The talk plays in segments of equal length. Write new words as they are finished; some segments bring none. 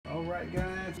Alright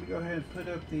guys, we go ahead and put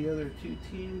up the other two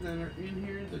teams that are in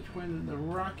here, the Twins and the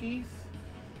Rockies.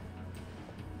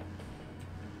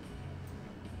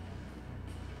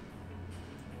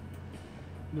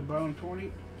 The bottom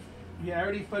 20. Yeah, I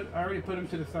already put them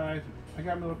to the side. I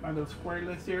got my little square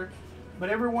list here. But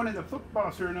everyone in the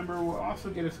football serial number will also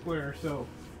get a square. So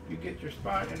you get your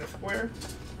spot in a square.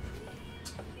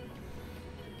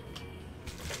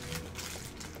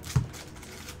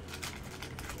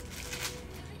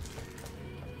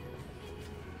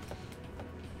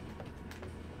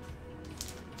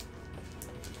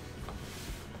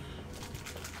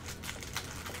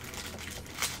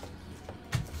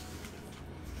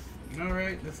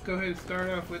 Alright, let's go ahead and start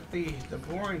off with the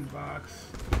boring box.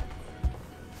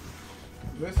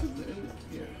 This is the,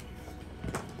 yeah.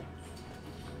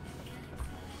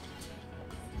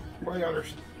 While y'all are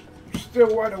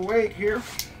still wide awake here.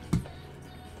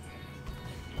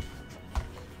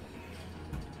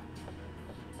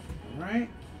 Alright.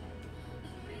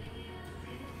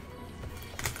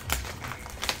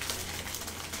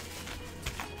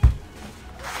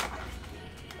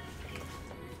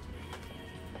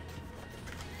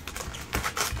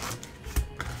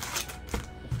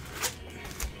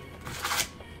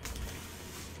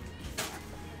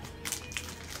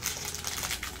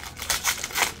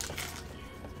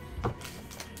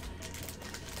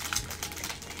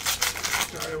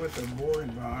 With the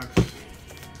board box.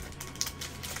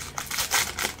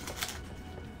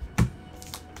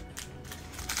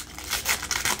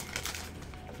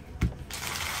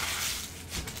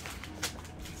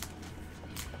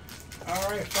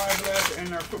 Alright, 5 left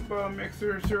in our football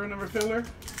mixer serial number filler.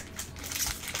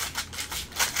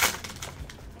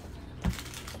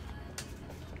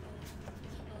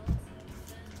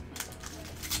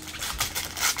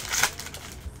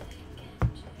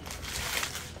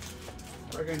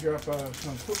 We're gonna drop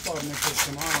some football mixers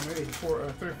tomorrow,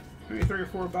 maybe 3 or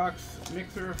 4 box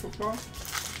mixer of football.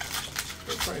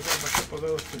 We'll probably drop a couple of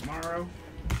those tomorrow.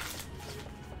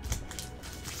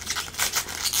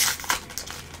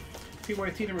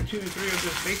 PYT number 2 and 3 of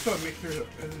this baseball mixer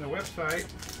is on the website.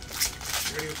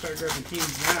 We're ready to start grabbing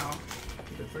teams now.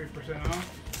 Get 3%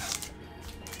 off.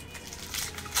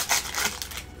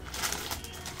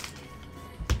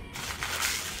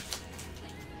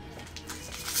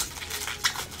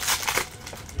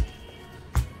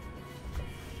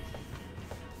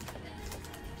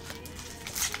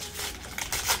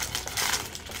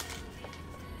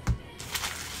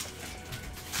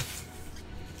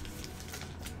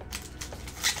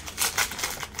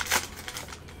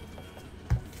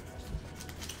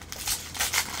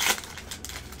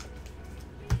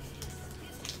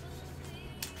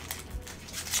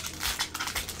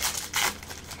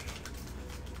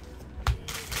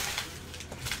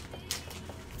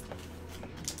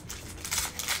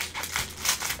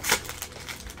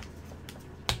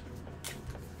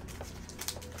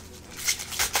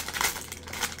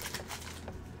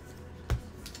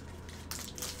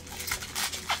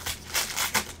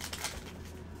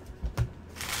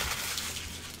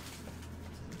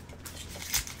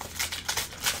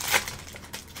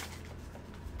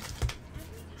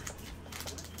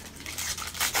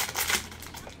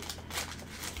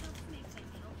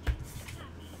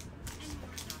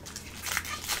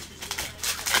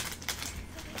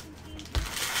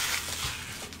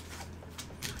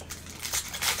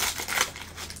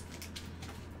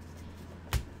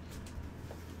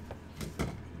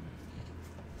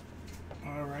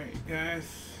 Alright guys,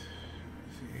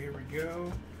 so here we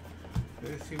go.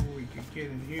 Let's see what we can get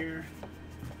in here.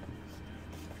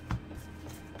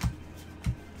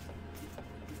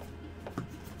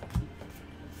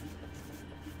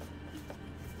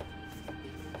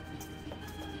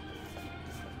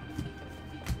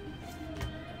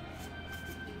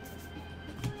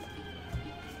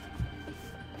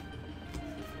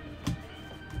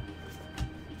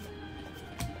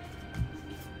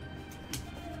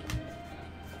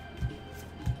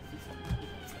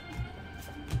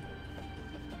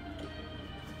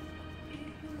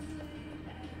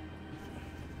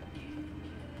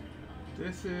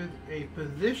 This is a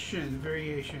position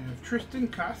variation of Tristan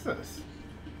Casas. Is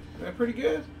that pretty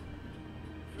good?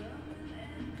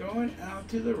 Going out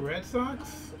to the Red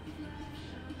Sox.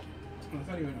 Oh, it's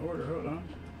not even in order. Hold on.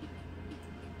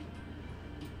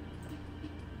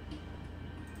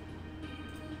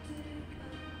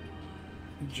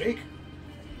 Jake,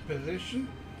 position.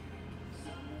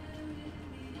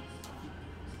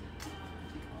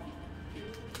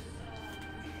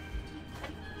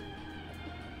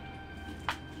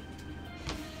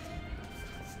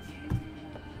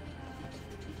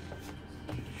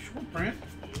 Print.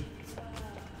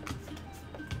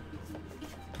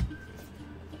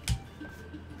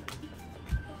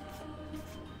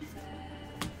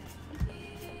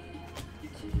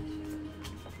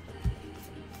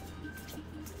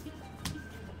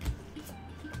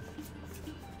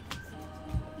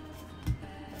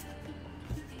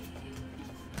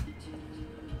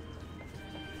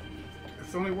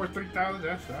 It's only worth 3,000.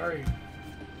 That's sorry.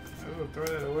 I will throw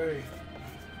that away.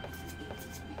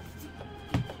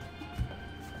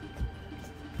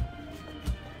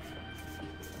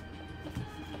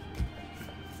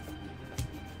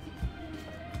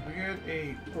 We got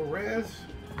a Perez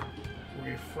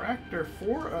refractor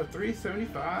 4 of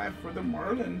 375 for the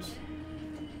Marlins.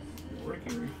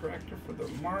 Rookie refractor for the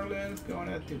Marlins going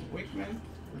out to Wickman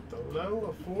with the low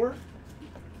of 4.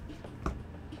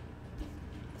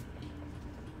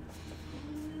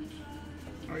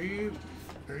 Are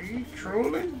you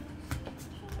trolling?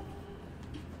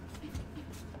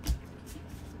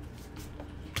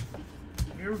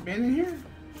 You ever been in here?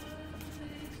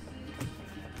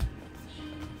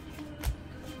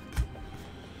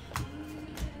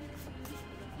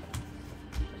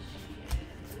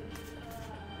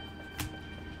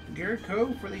 Garrett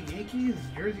Cole for the Yankees,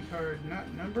 jersey card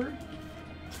not numbered.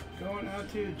 Going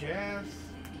out to Jazz.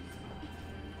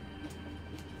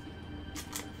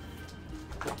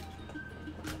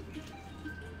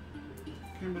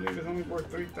 Can't believe it's only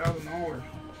worth $3,000.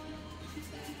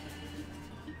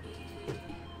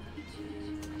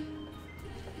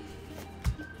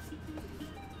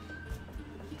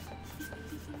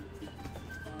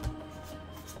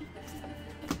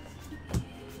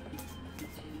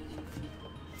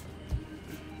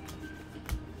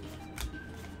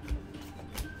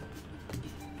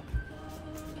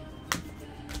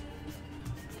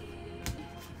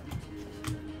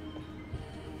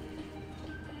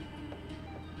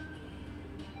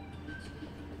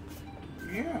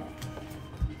 Yeah.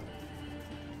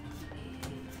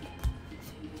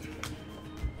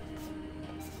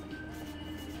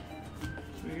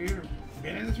 So you ever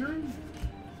been in this room?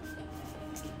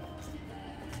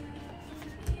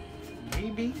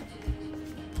 Maybe.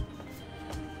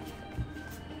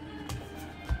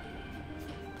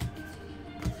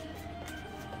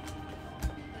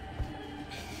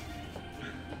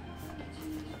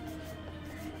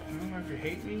 I don't know if you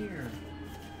hate me or...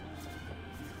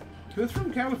 Who's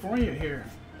from California here?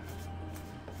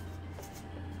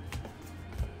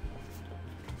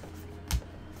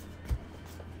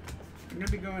 I'm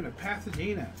gonna be going to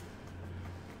Pasadena.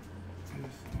 I don't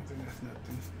think that's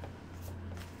nothing.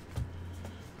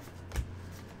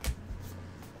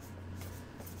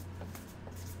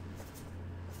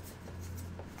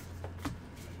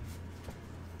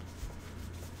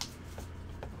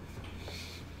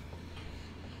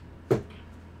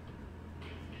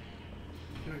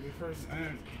 First,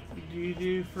 do you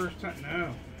do first time?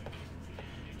 No.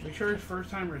 We charge first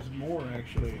timers more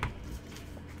actually.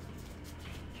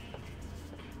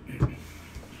 Let's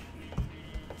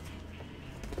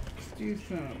do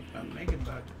some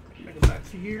megabucks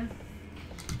here.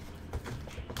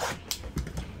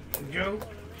 Joe,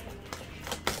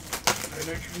 I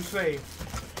know what you can say.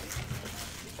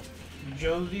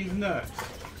 Joe's these nuts.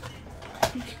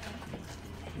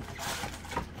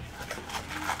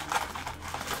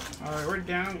 Alright,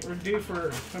 we're due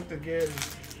for something good.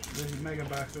 These mega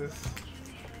boxes.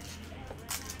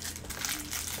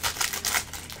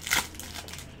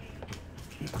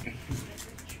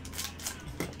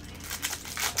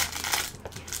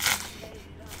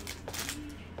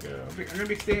 I'm gonna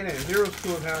be staying at Zero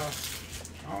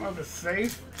Schoolhouse. I don't know if it's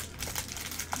safe,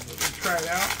 but we'll try it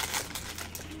out.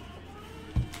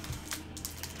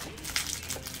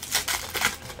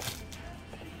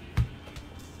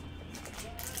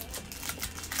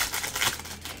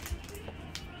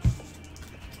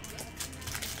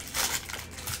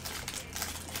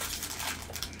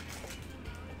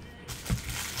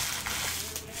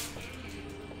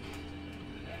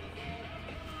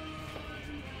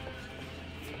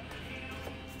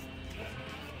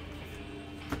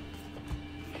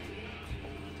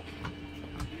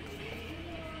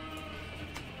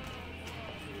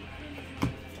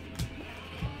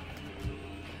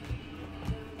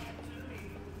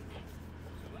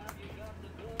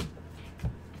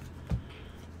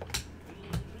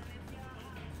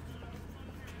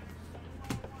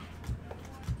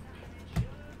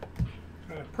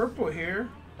 Purple here.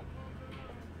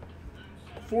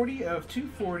 40 of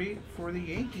 240 for the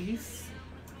Yankees.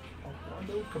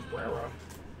 Orlando Cabrera.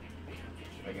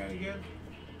 I got it again.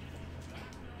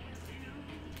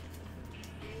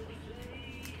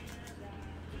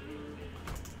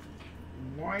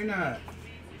 Why not?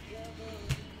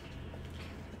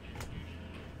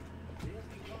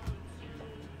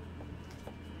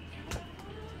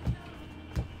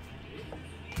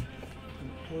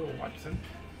 Little Watson.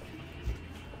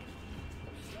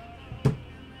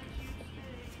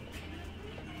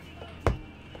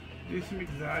 Do some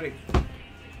exotic.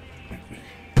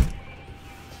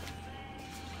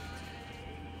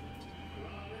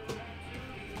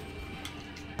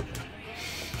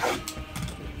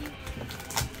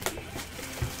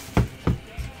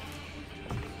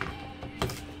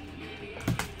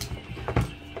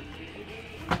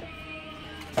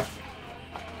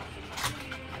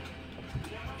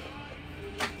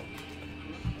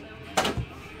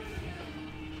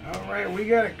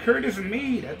 got a Curtis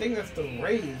Mead. I think that's the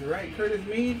Rays, right? Curtis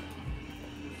Mead.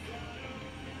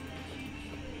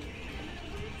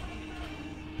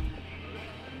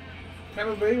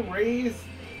 Tampa Bay Rays.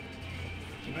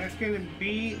 That's going to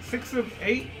be 6 of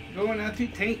 8 going out to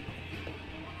Tank.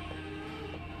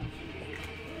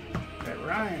 That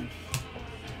Ryan.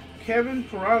 Kevin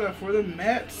Parada for the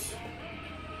Mets.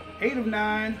 8 of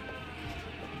 9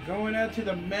 going out to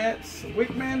the Mets.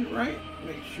 Wickman, right?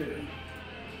 Make sure.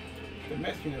 The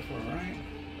Mets uniform, right?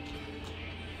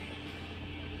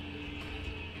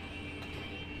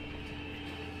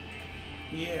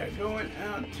 Yeah, going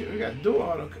out to, we got dual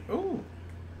auto. Oh,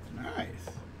 nice.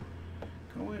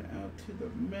 Going out to the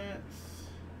Mets.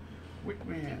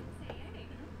 Wickman.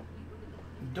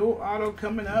 Dual auto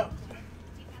coming up.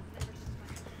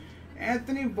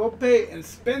 Anthony Volpe and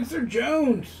Spencer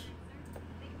Jones.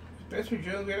 Spencer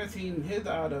Jones, we haven't seen his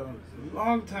auto in a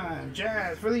long time.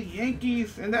 Jazz for the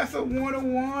Yankees, and that's a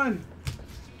 101.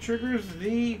 Triggers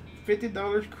the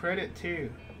 $50 credit too.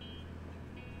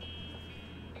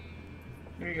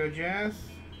 There you go, Jazz.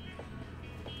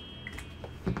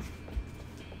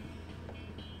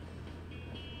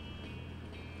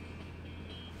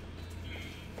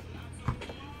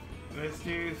 Let's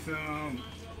do some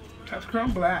Touch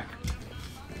Chrome Black.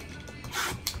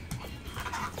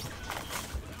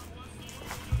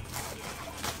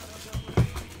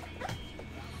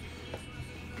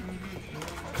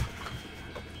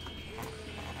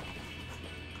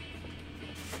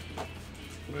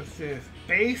 What's this?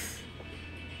 Base.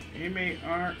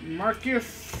 M-A-R Marcus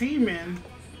Seaman.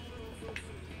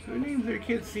 Who names their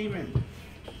kid Seaman?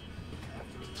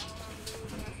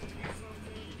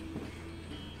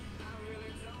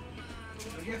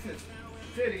 I guess it's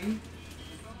fitting.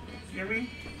 You hear me?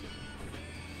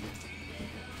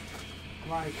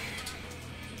 Like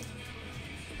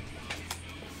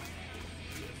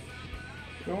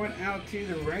going out to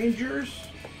the Rangers,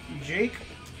 Jake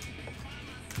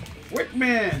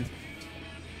Wickman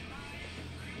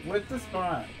with the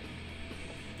spot.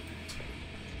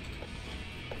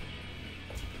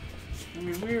 I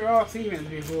mean, we were all Seamans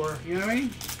before, you know what I mean?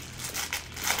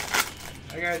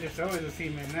 I got just always a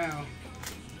Seaman now.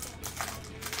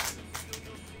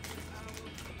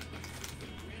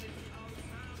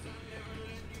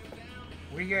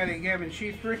 We got a Gavin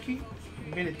Sheets rookie,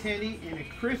 Benintendi, and a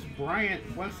Chris Bryant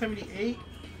 178.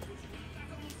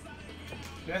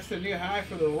 That's the new high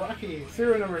for the Rocky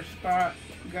serial number spot.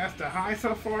 Got the high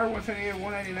so far, 178,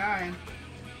 199.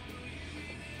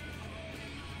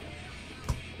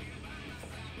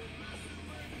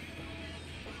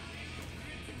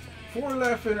 Four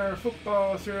left in our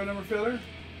football serial number filler.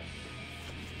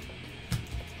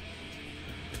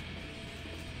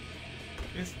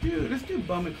 Let's do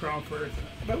Bum and Crawl first.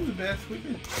 Bum's the best.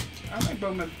 I like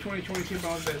Bum at 2022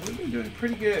 Bum's best. We've been doing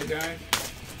pretty good, guys.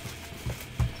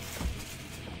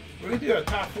 We're gonna do a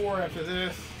top 4 after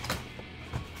this.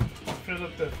 Fill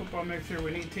up the football mixer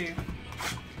we need to.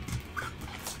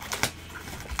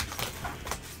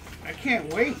 I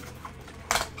can't wait.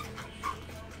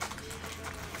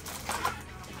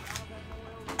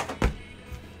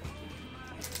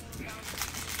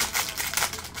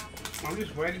 I'm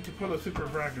just waiting to pull a super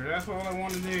fractor. That's all I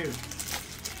want to do.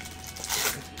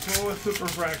 Pull a super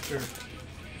fractor.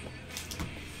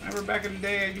 Remember back in the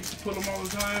day I used to pull them all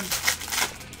the time?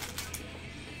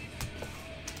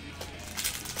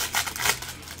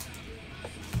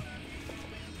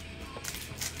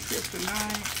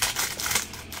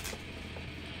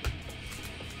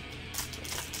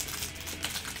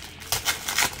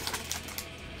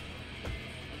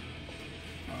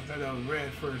 Oh, I thought that was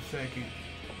red for a second.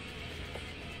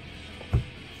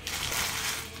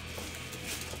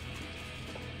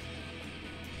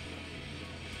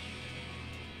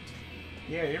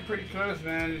 Yeah, you're pretty close,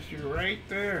 man. You're right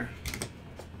there.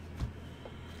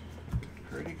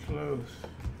 Pretty close.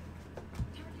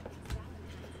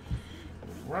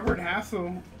 Robert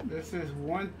Hassel, this is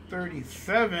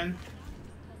 137.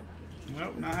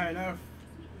 Nope, not high enough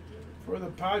for the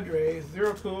Padres.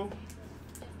 Zero cool.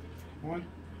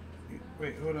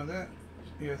 Wait, hold on that.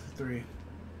 Yeah, it's a 3.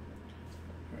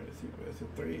 Alright, let's see, it's a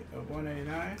 3 of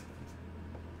 189.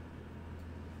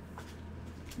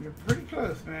 You're pretty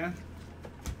close, man.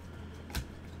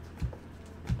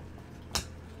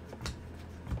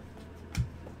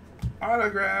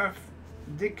 Autograph,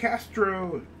 Dick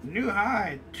Castro, new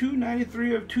high,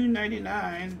 293 of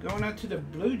 299, going out to the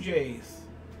Blue Jays.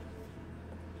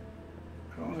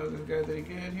 I don't know this guy that he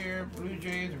get here. Blue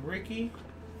Jays, Ricky.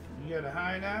 You got a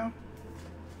high now.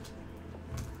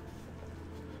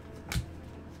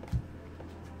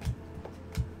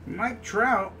 Mike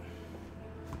Trout,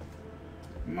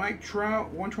 Mike Trout,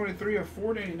 123 of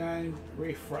 499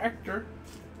 refractor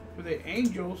for the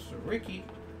Angels. Ricky,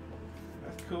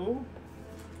 that's cool.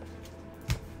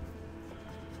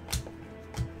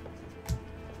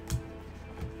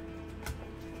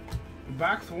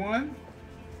 Box 1.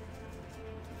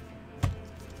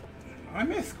 I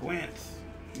miss Squints.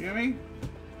 You know what I mean?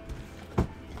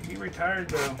 He retired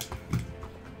though.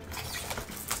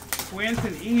 Squints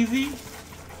and Easy.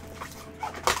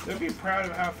 They'll be proud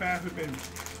of how fast we've been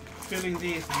filling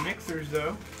these mixers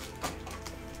though.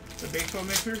 The baseball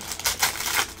mixers.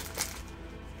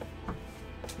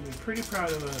 They're pretty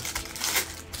proud of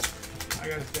us, I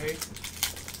gotta say.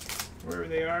 Wherever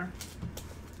they are.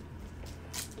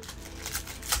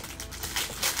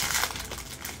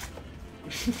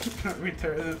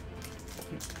 Retire them.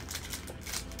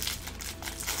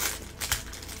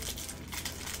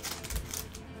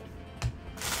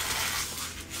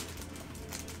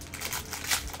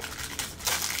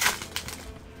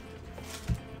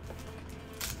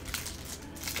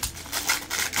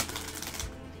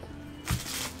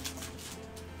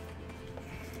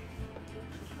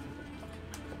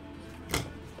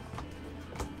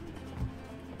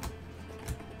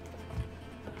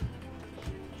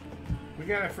 We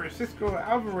got a Francisco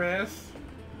Alvarez,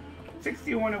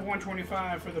 61 of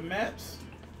 125 for the Mets.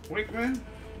 Wickman.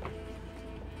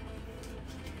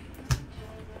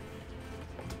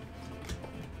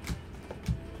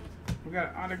 We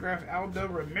got an autographed Aldo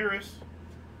Ramirez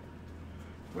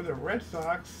for the Red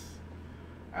Sox.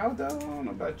 Aldo, I don't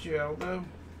know about you, Aldo.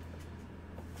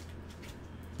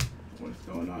 What's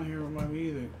going on here with my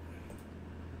music?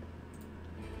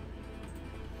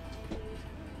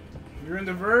 You're in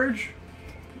the Verge.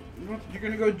 You're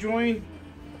gonna go join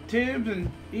Tibbs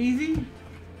and Easy.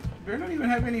 They're not even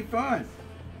having any fun.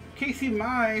 Casey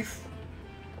Mize,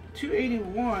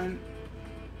 281.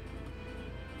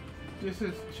 This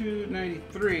is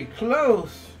 293.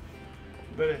 Close,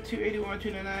 but at 281,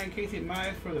 299. Casey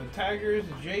Mize for the Tigers.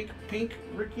 Jake Pink,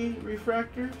 Ricky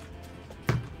refractor.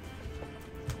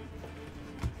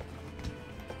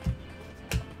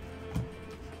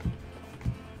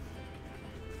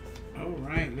 All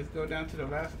right, let's go down to the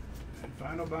last and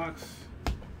final box.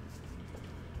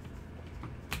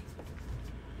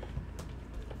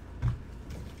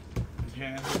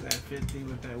 Jazz with that 50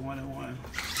 with that 1-1.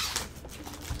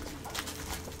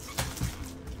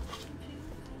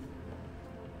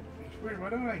 It's weird, why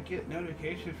don't I get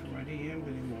notifications from my DMs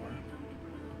anymore?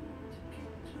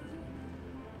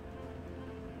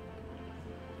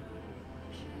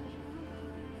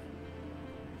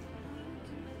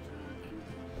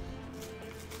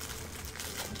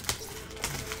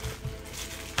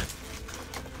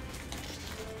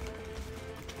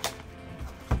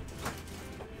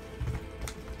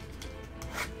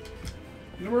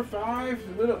 Number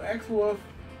 5, the little X-Wolf.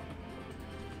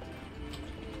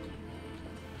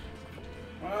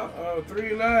 Uh-oh,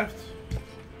 3 left.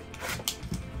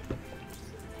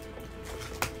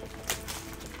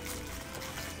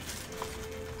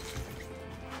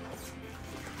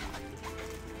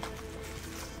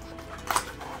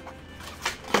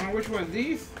 Which one?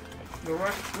 These? The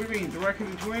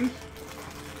Rocking Twins?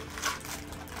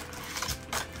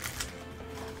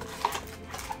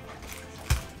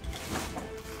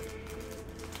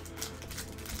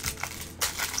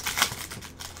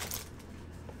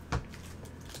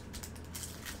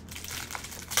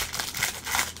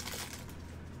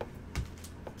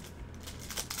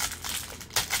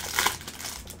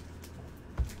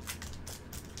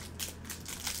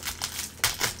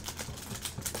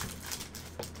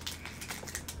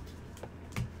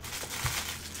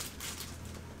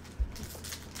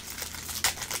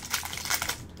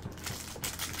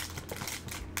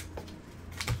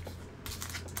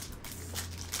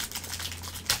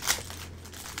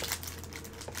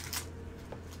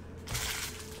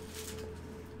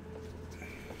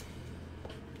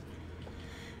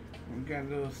 Got a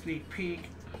little sneak peek.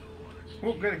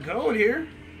 Oh, got a gold here.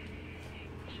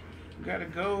 Got a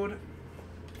gold.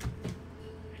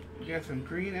 Got some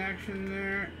green action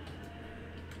there.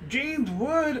 James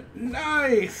Wood,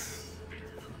 nice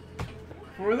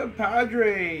for the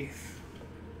Padres.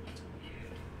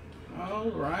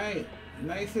 All right,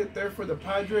 nice hit there for the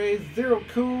Padres. Zero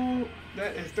cool.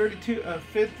 That is 32 of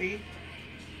 50.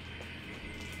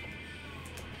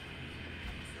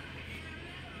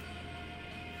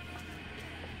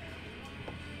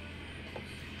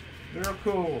 Real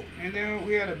cool. And then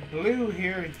we had a blue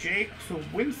here, Jake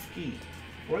Sawinski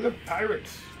for the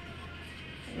Pirates.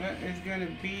 That is going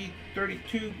to be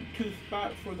 32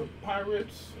 spot for the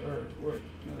Pirates. Or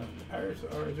the Pirates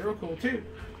are zero cool too.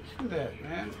 Look at that,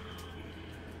 man.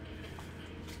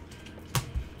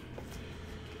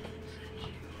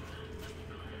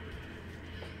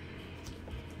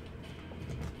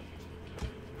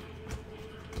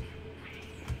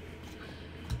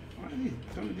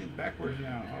 backwards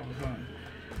now all of a sudden.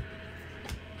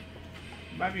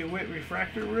 Bobby Witt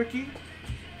refractor rookie.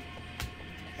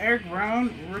 Eric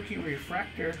Brown rookie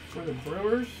refractor for the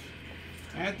Brewers.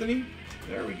 Anthony.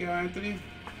 There we go, Anthony.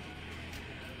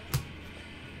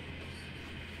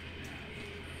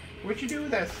 What'd you do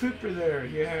with that super there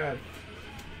you had?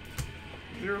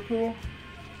 Zero cool?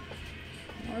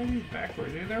 Why are these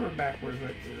backwards? They're never backwards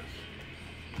like this.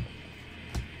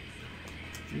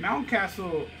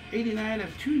 Mountcastle 89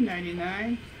 of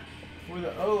 299 for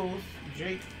the O's.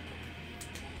 Jake.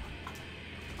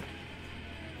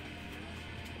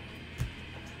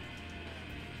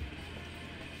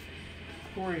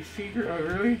 Corey Seager. Oh,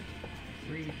 really?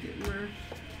 Reed Dittmers.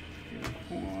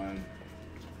 One.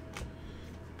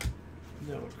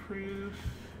 Dela Cruz.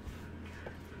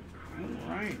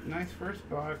 Alright, nice first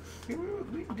box. See,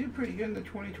 we do pretty good in the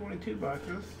 2022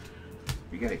 boxes.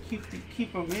 We gotta keep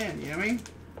them in, you know what I mean?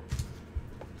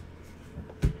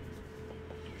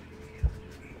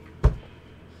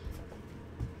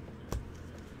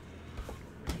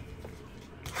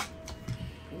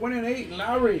 One and 8,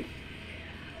 Lowry.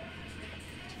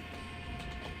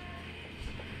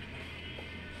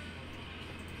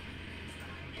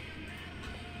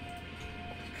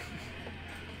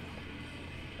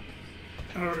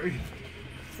 Alright.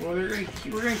 Well, we're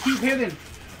gonna keep hitting.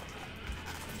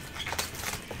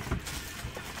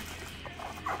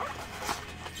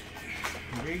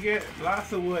 We get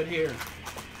lots of wood here.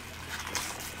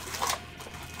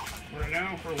 We're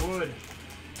known for wood.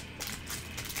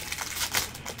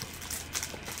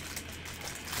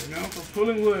 We're known for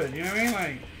pulling wood. You know what I mean?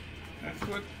 Like that's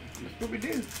what we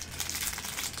do.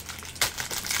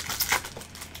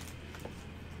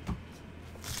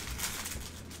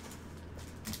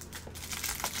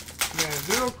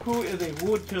 Zero cool is a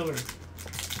wood pillar.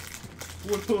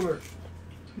 Wood puller.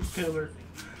 Pillar.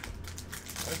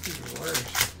 That's even worse.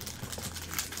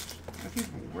 That's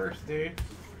even worse, dude.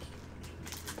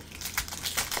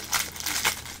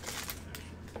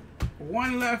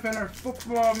 One left in our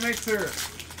football mixer.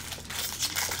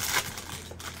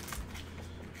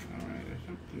 Alright, there's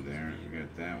something there. We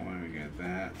got that one, we got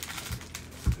that.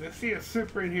 Let's see a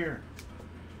super in here.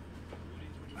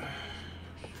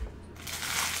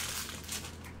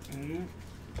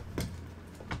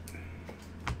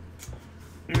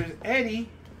 There's Eddie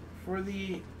for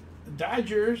the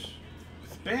Dodgers.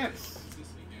 Spence.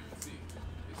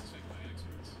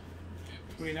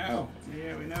 We know.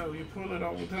 Yeah, we know. You pull it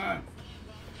all the time.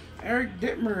 Eric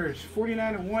Dittmers,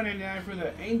 49 of 199 for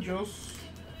the Angels.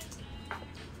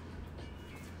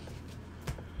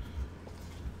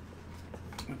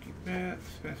 Lucky Betts,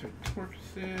 Spencer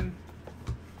Torkelson.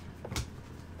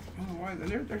 I don't know why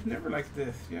there's never like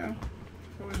this, you know?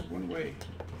 It's always one way.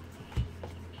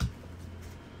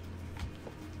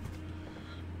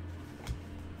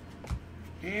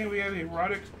 And we have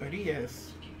Erotic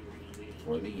Diaz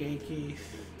for the Yankees.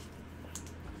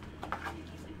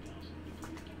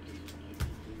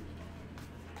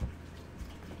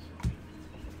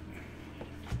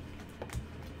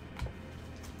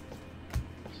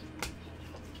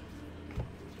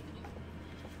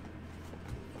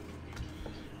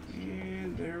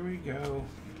 And there we go.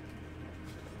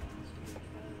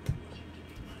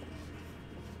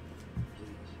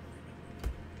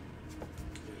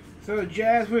 So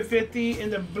Jazz with 50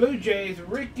 and the Blue Jays,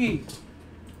 Ricky.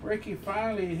 Ricky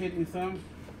finally hitting some.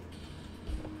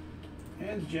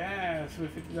 And Jazz with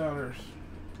 $50.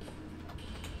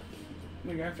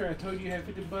 Look, after I told you you had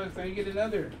 50 bucks, now you get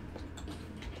another.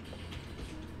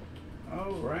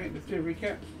 All right, let's do a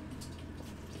recap.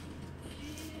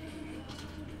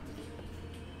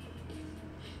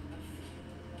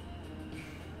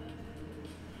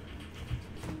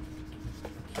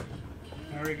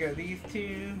 We got these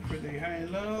two for the high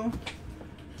and low.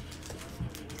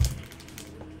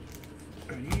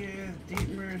 Diaz,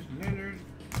 Dietmers, Leonard,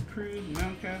 Cruz,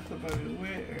 Mountcastle, Bobby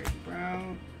Witt, Eric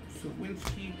Brown,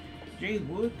 Sawinski, James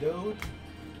Wood, Gold,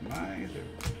 Mize,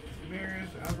 Ramirez,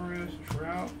 Alvarez,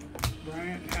 Trout,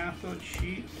 Bryant, Hassel,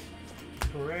 Sheets,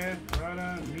 Perez,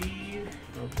 Prada, Meade,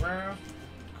 Cabrera,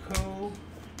 Cole,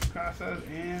 Casas,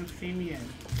 and Simeon.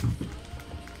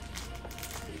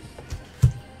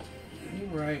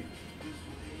 Right.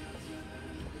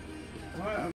 Well,